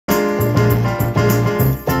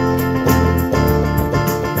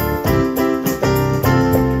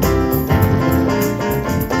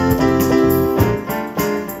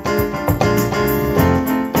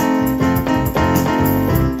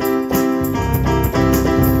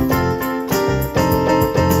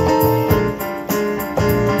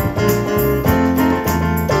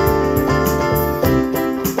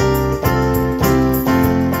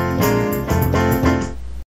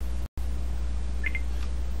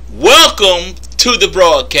Welcome to the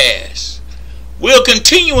broadcast. We're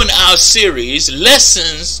continuing our series,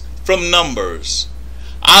 Lessons from Numbers.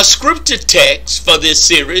 Our scripture text for this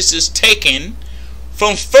series is taken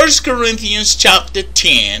from 1 Corinthians chapter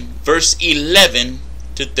 10, verse 11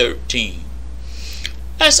 to 13.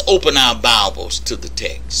 Let's open our Bibles to the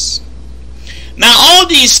text. Now all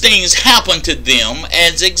these things happened to them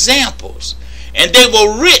as examples, and they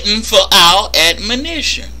were written for our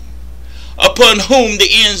admonition, upon whom the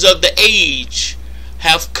ends of the age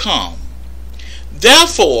have come.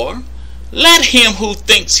 Therefore, let him who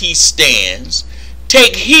thinks he stands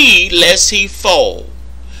take heed lest he fall.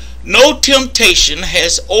 No temptation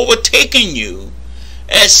has overtaken you,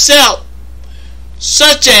 except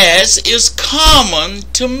such as is common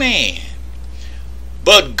to man.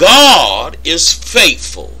 But God is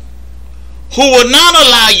faithful, who will not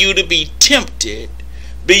allow you to be tempted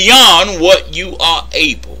beyond what you are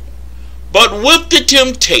able, but with the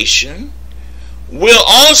temptation will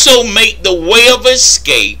also make the way of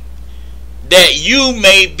escape, that you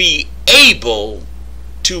may be able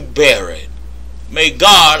to bear it. May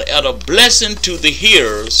God add a blessing to the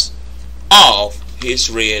hearers of his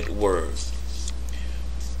read word.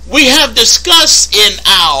 We have discussed in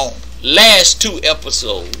our last two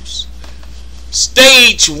episodes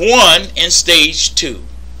stage 1 and stage 2.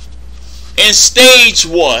 In stage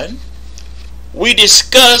 1, we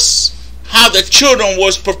discussed how the children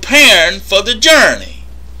was preparing for the journey.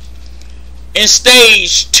 In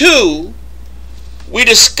stage 2, we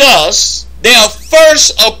discussed their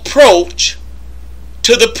first approach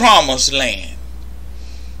to the promised land.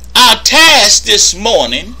 Our task this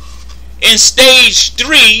morning in stage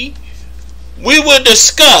 3, we will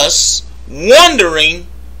discuss wandering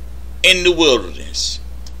in the wilderness.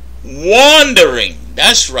 Wandering,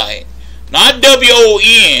 that's right. Not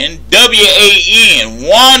W-O-N, W-A-N,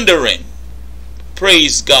 wandering.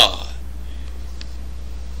 Praise God.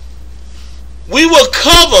 We will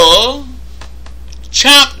cover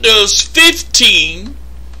chapters 15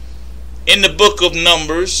 in the book of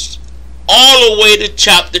Numbers all the way to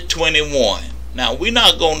chapter 21. Now, we're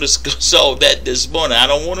not going to discuss all that this morning. I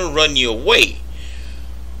don't want to run you away.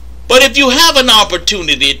 But if you have an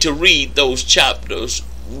opportunity to read those chapters,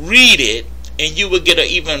 read it, and you will get an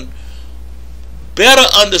even better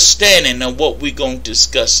understanding of what we're going to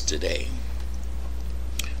discuss today.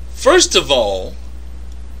 First of all,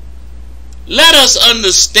 let us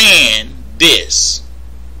understand this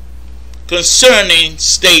concerning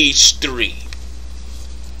stage 3.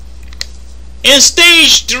 In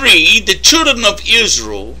stage 3, the children of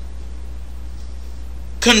Israel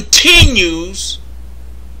continues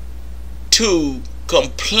to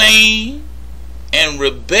complain and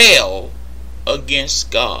rebel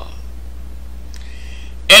against God.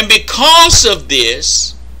 And because of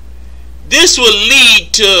this will lead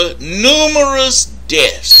to numerous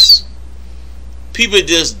deaths. People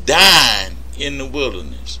just dying in the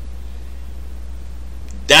wilderness.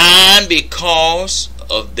 Dying because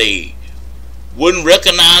of they wouldn't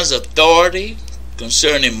recognize authority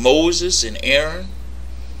concerning Moses and Aaron,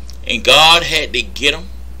 and God had to get them.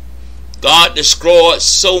 God destroyed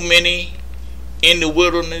so many in the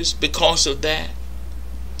wilderness because of that.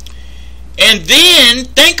 And then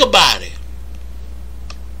think about it.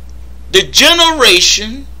 The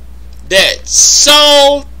generation that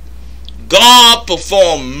saw God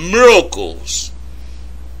perform miracles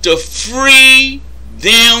to free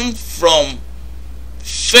them from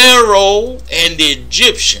Pharaoh and the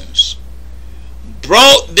Egyptians,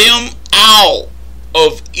 brought them out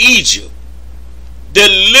of Egypt,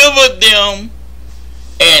 delivered them,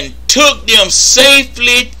 and took them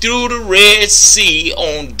safely through the Red Sea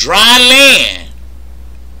on dry land.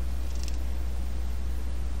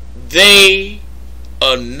 They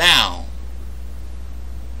are now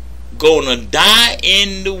going to die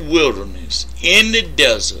in the wilderness, in the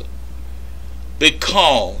desert,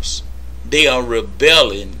 because they are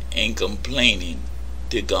rebelling and complaining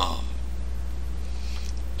to God.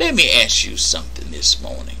 Let me ask you something this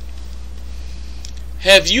morning.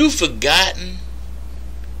 Have you forgotten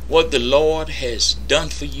what the Lord has done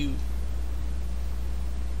for you?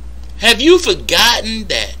 Have you forgotten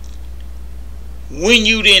that when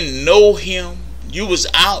you didn't know him, you was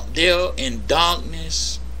out there in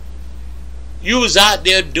darkness? You was out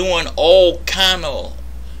there doing all kind of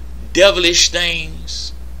devilish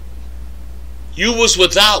things. You was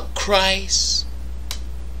without Christ.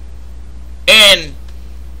 And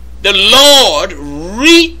the Lord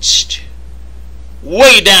reached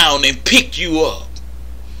way down and picked you up,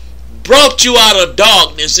 brought you out of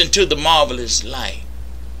darkness into the marvelous light.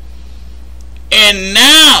 And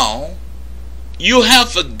now you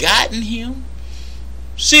have forgotten him?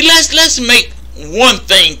 See, let's make one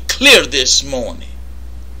thing clear this morning.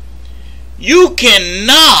 You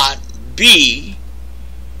cannot be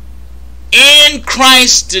in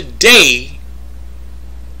Christ today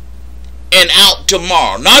and out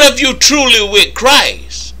tomorrow. Not if you're truly with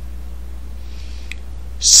Christ.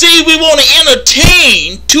 See, we want to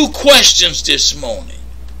entertain two questions this morning.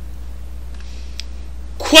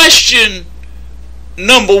 Question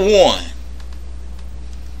number one.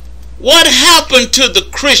 What happened to the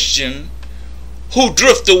Christian who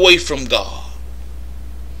drift away from God?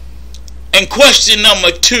 And question number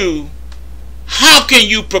two, how can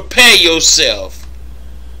you prepare yourself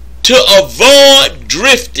to avoid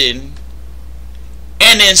drifting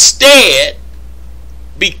and instead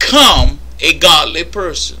become a godly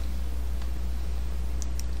person?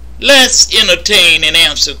 Let's entertain and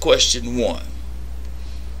answer question one.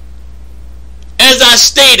 As I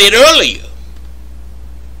stated earlier,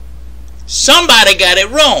 somebody got it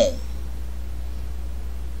wrong.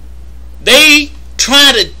 They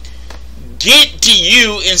try to get to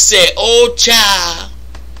you and say, oh child,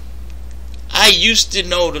 I used to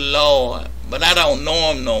know the Lord, but I don't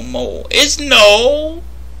know him no more. It's no.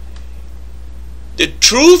 The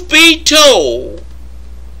truth be told,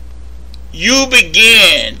 you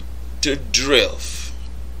began to drift.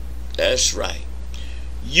 That's right.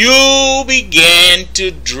 You began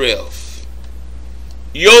to drift.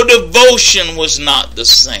 Your devotion was not the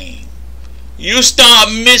same. You start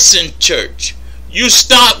missing church. You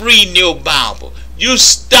stop reading your Bible. You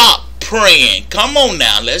stop praying. Come on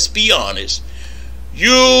now, let's be honest.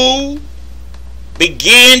 You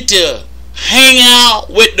begin to hang out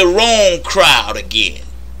with the wrong crowd again.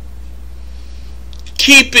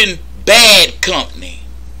 Keeping bad company.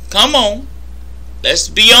 Come on. Let's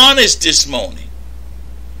be honest this morning.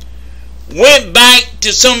 Went back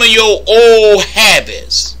to some of your old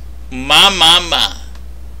habits. My.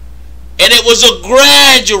 And it was a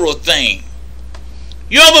gradual thing.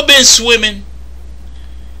 You ever been swimming?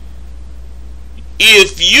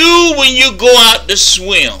 If you, when you go out to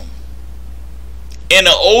swim in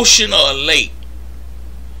an ocean or a lake,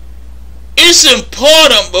 it's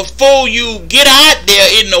important before you get out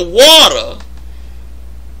there in the water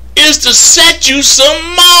is to set you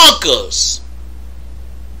some markers.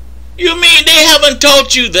 You mean they haven't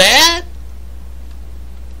taught you that?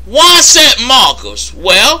 Why set markers?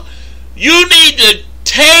 Well, you need to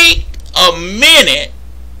take a minute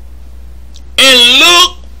and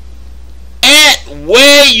look at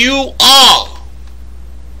where you are.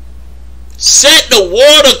 Set the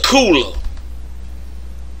water cooler.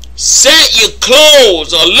 Set your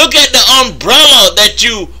clothes or look at the umbrella that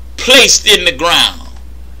you placed in the ground.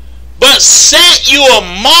 But set you a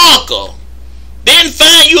marker. Then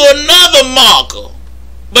find you another marker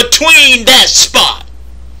between that spot.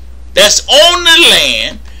 That's on the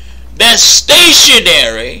land. That's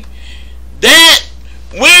stationary. That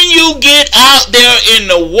when you get out there in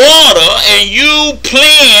the water and you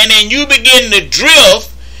plan and you begin to drift,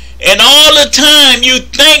 and all the time you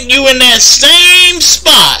think you in that same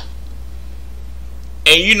spot,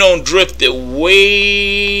 and you don't drift it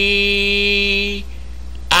way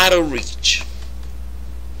out of reach.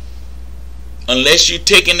 Unless you're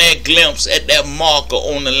taking that glimpse at that marker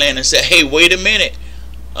on the land and say, hey, wait a minute,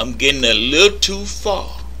 I'm getting a little too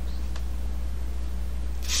far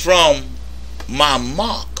from my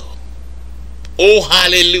marker. Oh,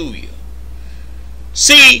 hallelujah.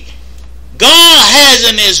 See, God has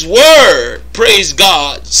in his word, praise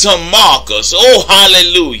God, some markers. Oh,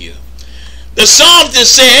 hallelujah. The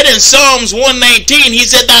psalmist said in Psalms 119, he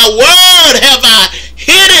said, thy word have I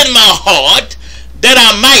hid in my heart that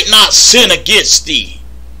I might not sin against thee.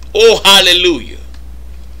 Oh, hallelujah.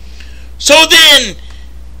 So then,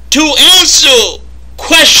 to answer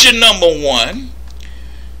question number one,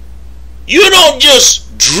 you don't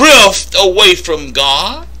just drift away from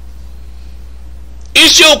God.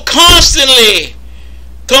 It's your constantly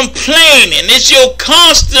complaining. It's your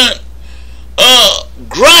constant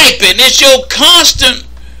griping. It's your constant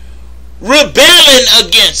rebelling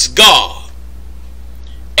against God.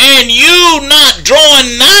 And you not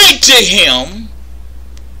drawing nigh to him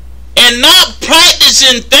and not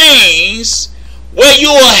practicing things where you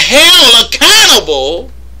are held accountable,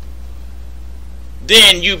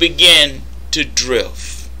 then you begin to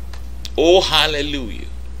drift. Oh, hallelujah.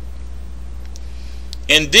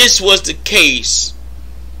 And this was the case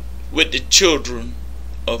with the children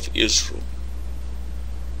of Israel.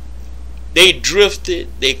 They drifted,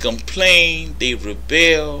 they complained, they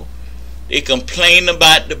rebelled, they complained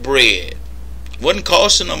about the bread. Wasn't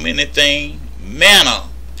costing them anything. Manna,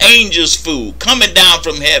 angels' food, coming down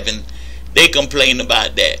from heaven, they complained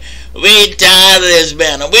about that. We tired of this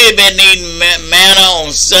manna. We've been eating manna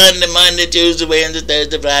on Sunday, Monday, Tuesday, Wednesday,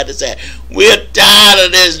 Thursday, Friday, Saturday. We're tired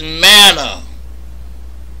of this manna.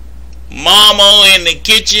 Mama in the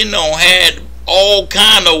kitchen had all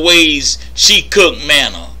kind of ways she cooked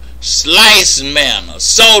manna. Sliced manna,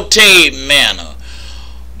 sauteed manna,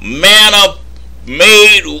 manna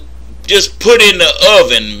made, just put in the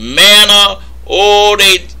oven, manna,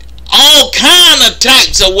 they all kind of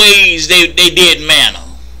types of ways they did manna.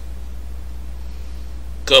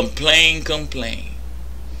 Complain.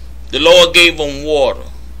 The Lord gave them water.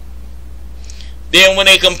 Then when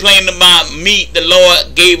they complained about meat, the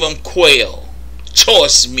Lord gave them quail,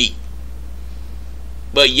 choice meat,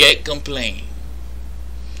 but yet complained.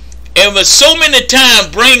 And for so many times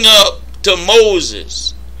bring up to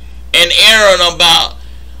Moses and Aaron about,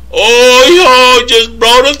 y'all just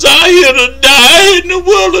brought us out here to die in the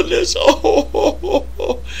wilderness.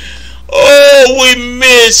 We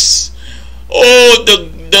miss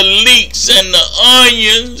the leeks and the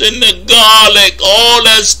onions and the garlic, all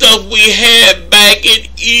that stuff we had back in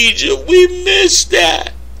Egypt. We miss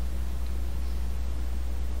that.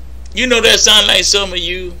 You know that sound like some of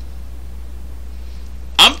you.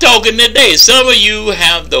 I'm talking today. Some of you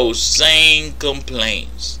have those same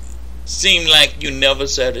complaints. Seem like you're never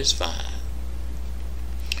satisfied.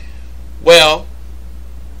 Well,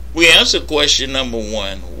 we answer question number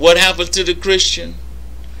 1. What happens to the Christian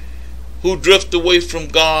who drift away from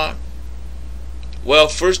God? Well,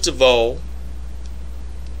 first of all,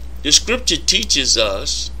 the scripture teaches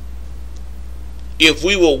us if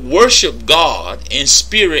we will worship God in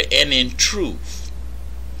spirit and in truth.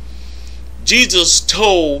 Jesus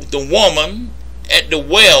told the woman at the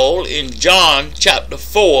well in John chapter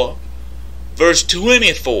 4, verse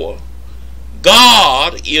 24,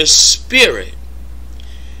 God is spirit,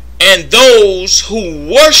 and those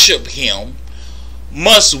who worship him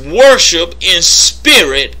must worship in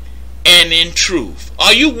spirit and in truth.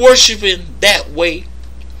 Are you worshiping that way?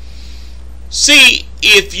 See,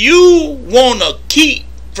 if you want to keep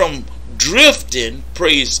from drifting,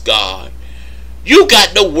 praise God, you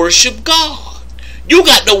got to worship God. You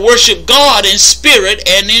got to worship God in spirit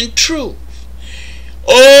and in truth.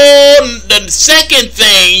 The second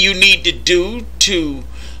thing you need to do to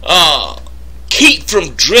keep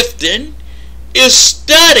from drifting is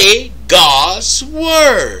study God's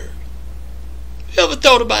word. You ever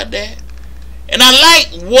thought about that? And I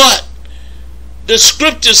like what the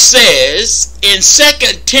scripture says in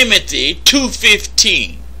 2 Timothy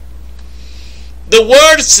 2:15. The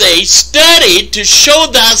word says, study to show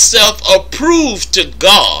thyself approved to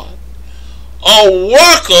God, a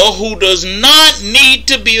worker who does not need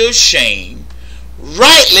to be ashamed,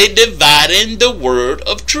 rightly dividing the word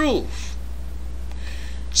of truth.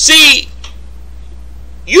 See,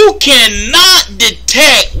 you cannot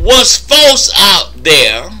detect what's false out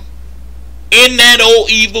there in that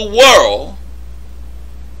old evil world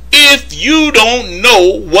if you don't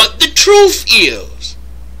know what the truth is.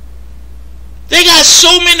 They got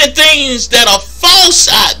so many things that are false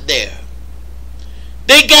out there.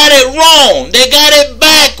 They got it wrong. They got it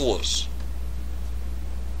backwards.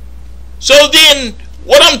 So then,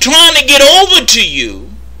 what I'm trying to get over to you,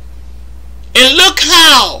 and look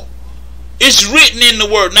how it's written in the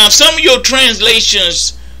word. Now, some of your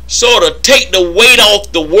translations sort of take the weight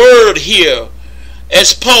off the word here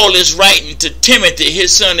as Paul is writing to Timothy,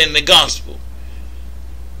 his son in the gospel.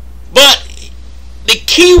 But the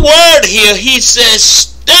key word here, he says,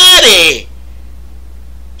 study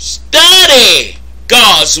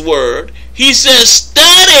God's word. He says,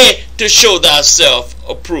 study to show thyself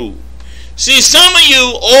approved. See, some of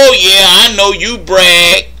you, I know you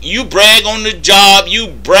brag. You brag on the job. You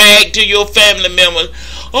brag to your family members.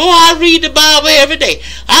 I read the Bible every day.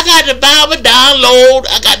 I got the Bible download.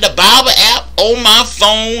 I got the Bible app on my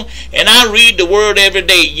phone, and I read the word every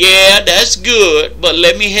day. Yeah, that's good, but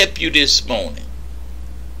let me help you this morning.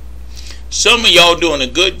 Some of y'all doing a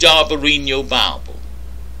good job of reading your Bible.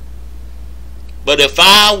 But if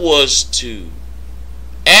I was to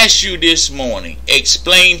ask you this morning,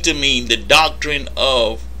 explain to me the doctrine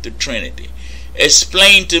of the Trinity.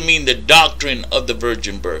 Explain to me the doctrine of the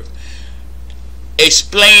virgin birth.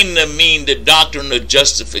 Explain to me the doctrine of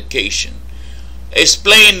justification.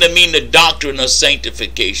 Explain to me the doctrine of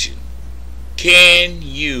sanctification. Can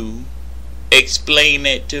you explain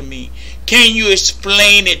it to me? Can you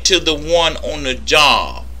explain it to the one on the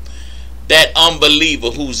job, that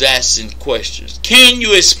unbeliever who's asking questions? Can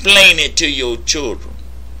you explain it to your children?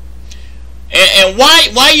 And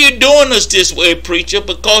why you doing us this way, preacher?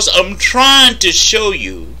 Because I'm trying to show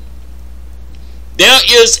you there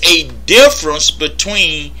is a difference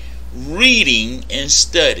between reading and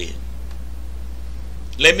studying.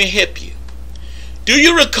 let me help you. Do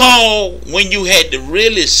you recall when you had to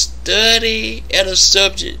really study at a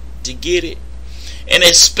subject to get it? And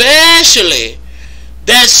especially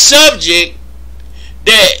that subject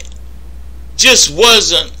that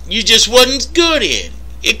you just wasn't good in.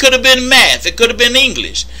 It could have been math, it could have been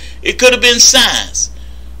English, it could have been science.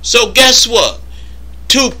 So guess what?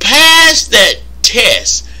 To pass that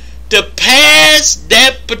test, to pass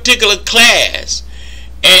that particular class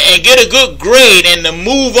and get a good grade and to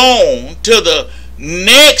move on to the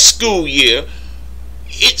next school year,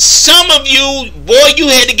 some of you, boy, you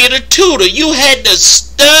had to get a tutor. You had to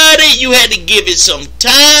study. You had to give it some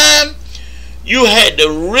time. You had to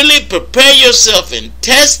really prepare yourself in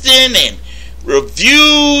testing and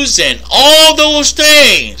reviews and all those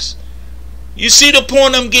things. You see the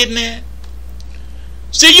point I'm getting at?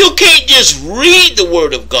 See, you can't just read the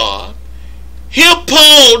Word of God. Here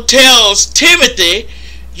Paul tells Timothy,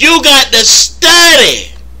 you got to study.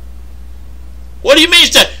 What do you mean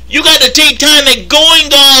study? You got to take time to go in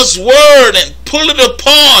God's Word and pull it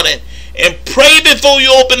apart and pray before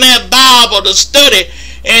you open that Bible to study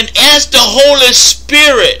and ask the Holy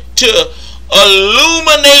Spirit to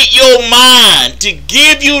illuminate your mind, to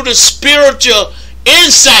give you the spiritual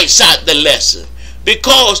insights out the lesson,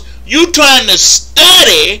 because you trying to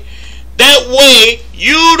study that way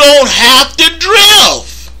you don't have to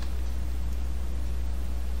drift.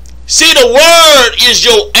 See, the Word is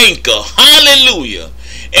your anchor. Hallelujah.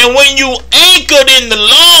 And when you anchored in the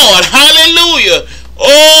Lord, hallelujah,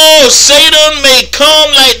 oh, Satan may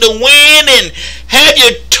come like the wind and have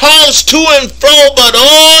you tossed to and fro, but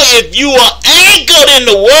oh, if you are anchored in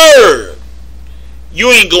the Word, you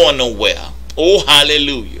ain't going nowhere. Oh,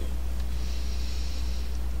 hallelujah.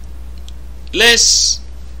 Let's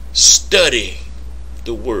study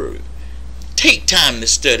the Word. Take time to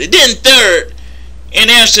study. Then third, in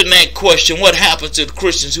answering that question, what happens to the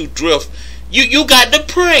Christians who drift? You got to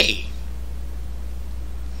pray.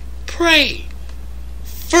 Pray.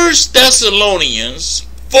 1 Thessalonians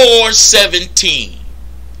 4:17.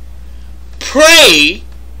 Pray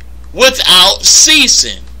without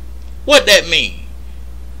ceasing. What that mean?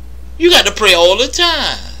 You got to pray all the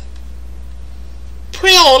time.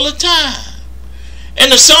 Pray all the time.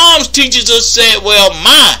 And the Psalms teaches us, said, well,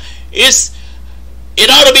 it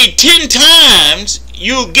ought to be 10 times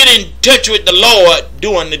you get in touch with the Lord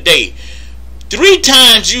during the day. 3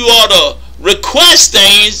 times you ought to request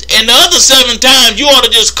things, and the other 7 times you ought to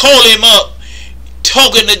just call him up,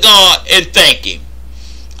 talking to God and thank him.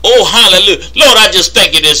 Oh, hallelujah. Lord, I just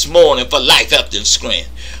thank you this morning for life, health, and strength.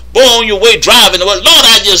 Boy, on your way driving, Lord,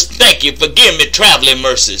 I just thank you for giving me traveling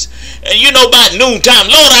mercies. And you know, by noontime,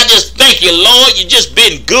 Lord, I just thank you, Lord. You just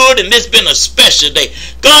been good, and this been a special day.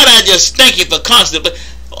 God, I just thank you for constant. But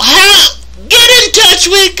how? Get in touch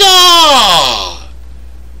with God.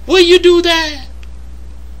 Will you do that?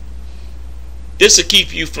 This will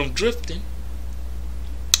keep you from drifting.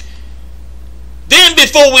 Then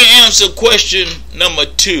before we answer question number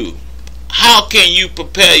 2, how can you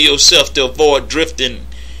prepare yourself to avoid drifting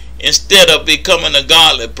instead of becoming a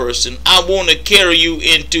godly person? I want to carry you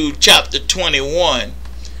into chapter 21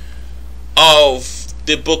 of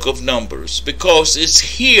the book of Numbers, because it's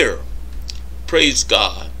here, praise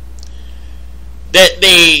God, that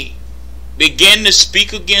they began to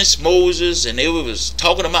speak against Moses, and they was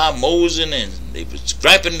talking about Moses, and they was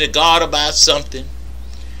griping to God about something.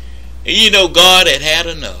 And you know, God had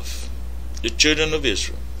enough, the children of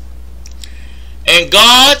Israel. And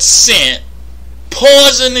God sent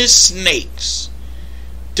poisonous snakes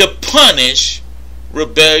to punish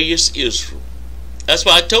rebellious Israel. That's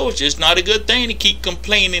why I told you, it's not a good thing to keep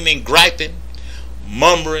complaining and griping,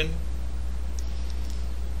 murmuring.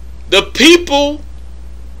 The people,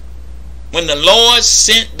 when the Lord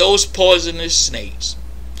sent those poisonous snakes,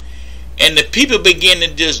 and the people began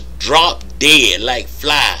to just drop dead like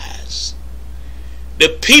flies, the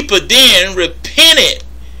people then repented,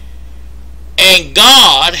 and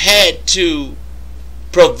God had to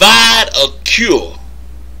provide a cure.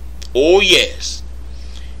 Oh yes.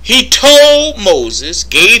 He told Moses,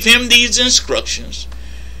 gave him these instructions,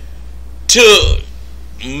 to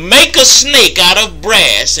make a snake out of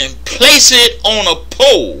brass and place it on a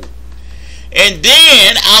pole. And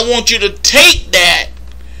then I want you to take that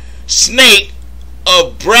snake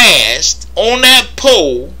of brass on that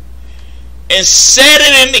pole and set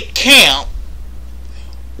it in the camp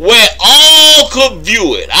where all could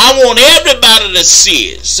view it. I want everybody to see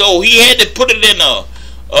it. So he had to put it in a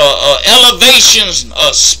elevation,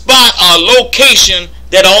 a spot, a location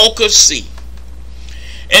that all could see.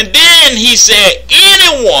 And then he said,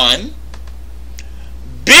 anyone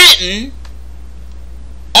bitten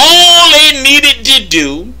All they needed to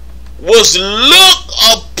do was look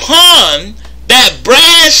upon that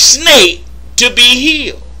brass snake to be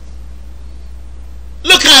healed.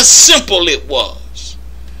 Look how simple it was.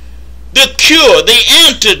 The cure, the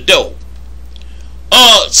antidote,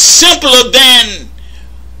 simpler than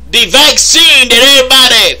the vaccine that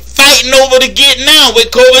everybody fighting over to get now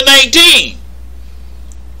with COVID-19.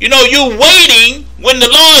 You know, you're waiting when the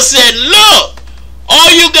Lord said, look,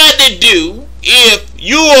 all you got to do if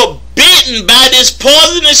you are bitten by this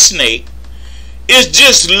poisonous snake is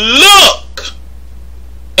just look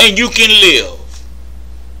and you can live.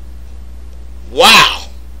 Wow.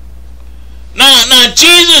 Now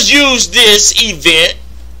Jesus used this event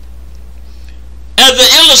as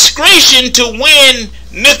an illustration to win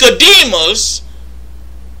Nicodemus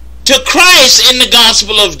to Christ in the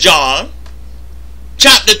Gospel of John,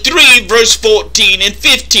 chapter 3, verse 14 and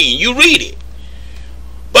 15. You read it.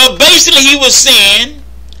 But basically he was saying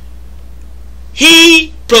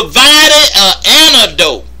he provided an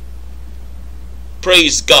antidote.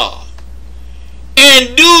 Praise God.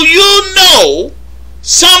 And do you know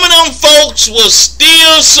some of them folks was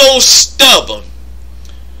still so stubborn,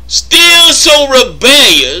 still so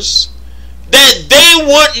rebellious, that they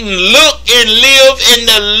wouldn't look and live, and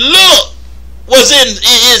the look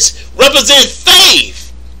represent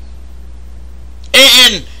faith.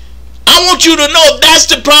 And I want you to know that's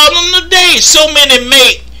the problem today. So many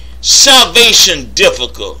make salvation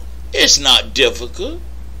difficult. It's not difficult.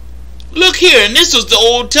 Look here, and this was the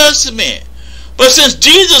Old Testament. But since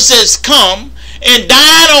Jesus has come and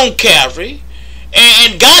died on Calvary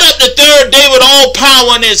and got up the third day with all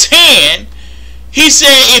power in his hand, he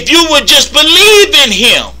said, if you would just believe in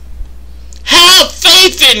him, have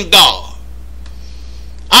faith in God.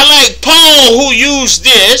 I like Paul, who used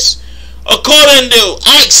this according to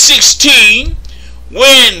Acts 16,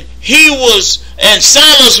 when he was and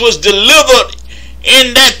Silas was delivered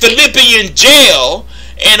in that Philippian jail,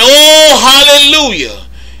 and oh hallelujah,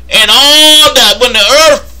 and all that, when the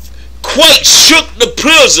earthquake shook the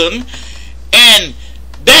prison, and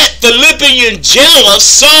that Philippian jailer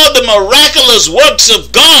saw the miraculous works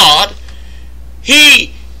of God,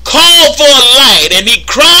 he called for a light and he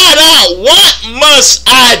cried out, what must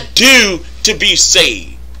I do to be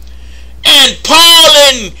saved? And Paul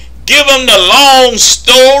didn't give him the long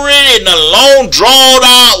story in the long drawn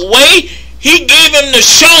out way. He gave him the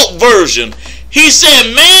short version. He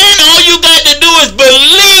said, man, all you got to do is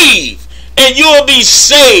believe and you'll be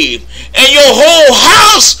saved, and your whole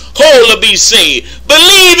household will be saved.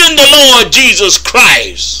 Believe in the Lord Jesus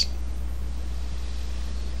Christ.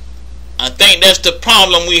 I think that's the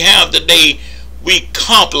problem we have today. We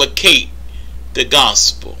complicate the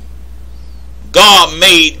gospel. God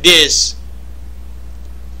made this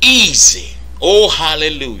easy. Oh,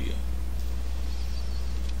 hallelujah.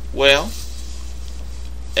 Well,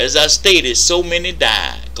 as I stated, so many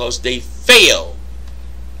died because they failed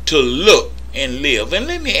to look and live. And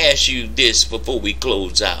let me ask you this before we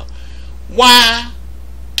close out. Why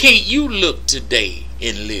can't you look today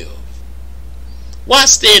and live? Why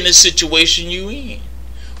stay in the situation you in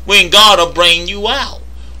when God will bring you out?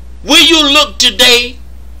 Will you look today?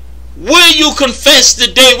 Will you confess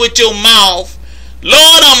today with your mouth,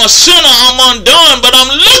 Lord, I'm a sinner, I'm undone, but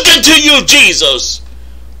I'm looking to you, Jesus.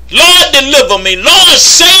 Lord, deliver me. Lord,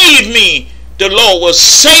 save me. The Lord will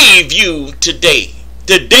save you today.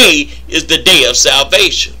 Today is the day of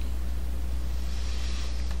salvation.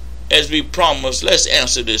 As we promised, let's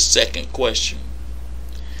answer this second question.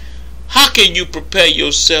 How can you prepare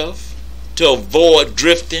yourself to avoid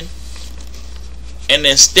drifting and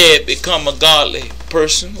instead become a godly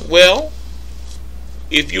person? Well,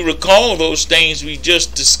 if you recall those things we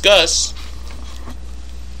just discussed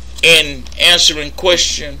in answering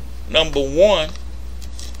question number 1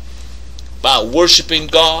 about worshiping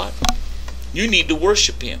God, you need to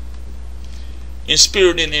worship him in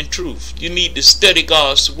spirit and in truth. You need to study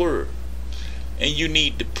God's word, and you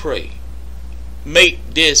need to pray.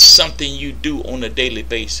 Make this something you do on a daily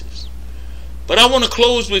basis. But I want to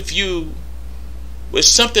close with you with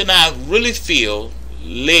something I really feel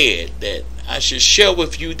led that I should share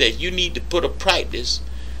with you, that you need to put a practice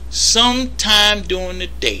sometime during the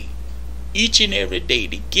day, each and every day,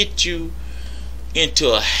 to get you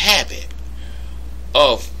into a habit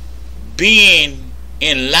of being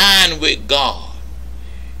in line with God.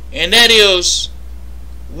 And that is,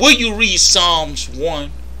 will you read Psalms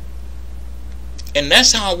 1? And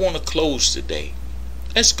that's how I want to close today.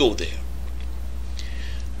 Let's go there.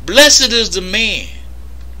 Blessed is the man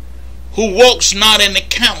who walks not in the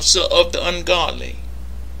counsel of the ungodly,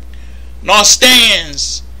 nor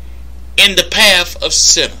stands in the path of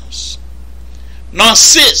sinners, nor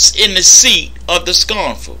sits in the seat of the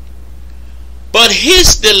scornful. But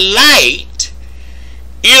his delight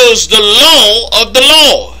is the law of the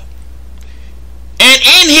Lord, and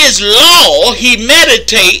in his law he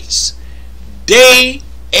meditates day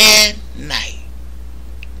and night.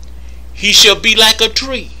 He shall be like a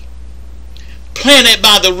tree planted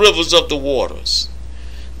by the rivers of the waters,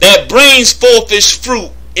 that brings forth its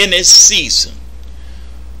fruit in its season,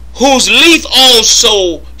 whose leaf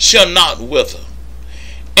also shall not wither,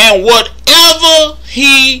 and whatever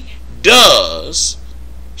he does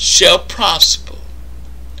shall prosper.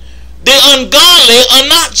 The ungodly are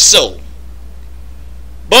not so,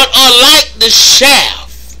 but are like the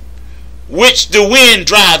chaff which the wind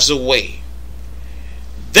drives away.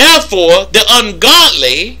 Therefore the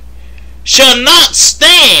ungodly shall not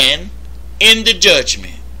stand in the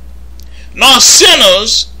judgment, nor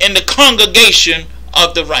sinners in the congregation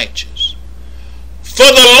of the righteous. For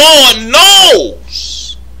the Lord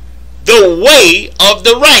knows the way of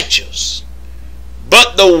the righteous,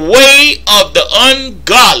 but the way of the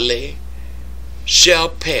ungodly shall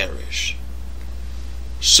perish.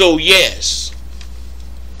 So yes,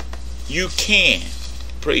 you can,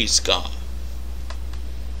 praise God,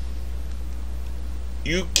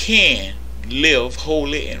 you can live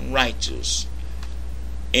holy and righteous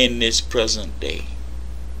in this present day.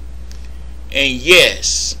 And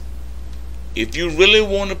yes, if you really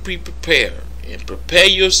want to be prepared and prepare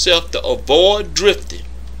yourself to avoid drifting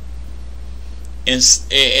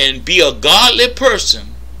and be a godly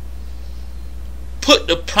person, put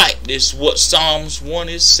to practice what Psalms 1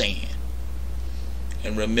 is saying.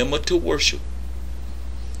 And remember to worship.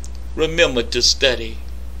 Remember to study.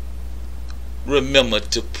 Remember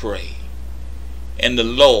to pray. And the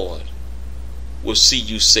Lord will see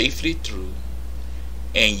you safely through.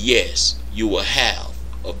 And yes, you will have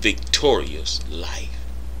a victorious life.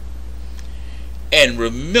 And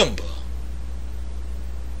remember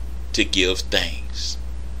to give thanks.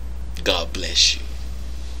 God bless you.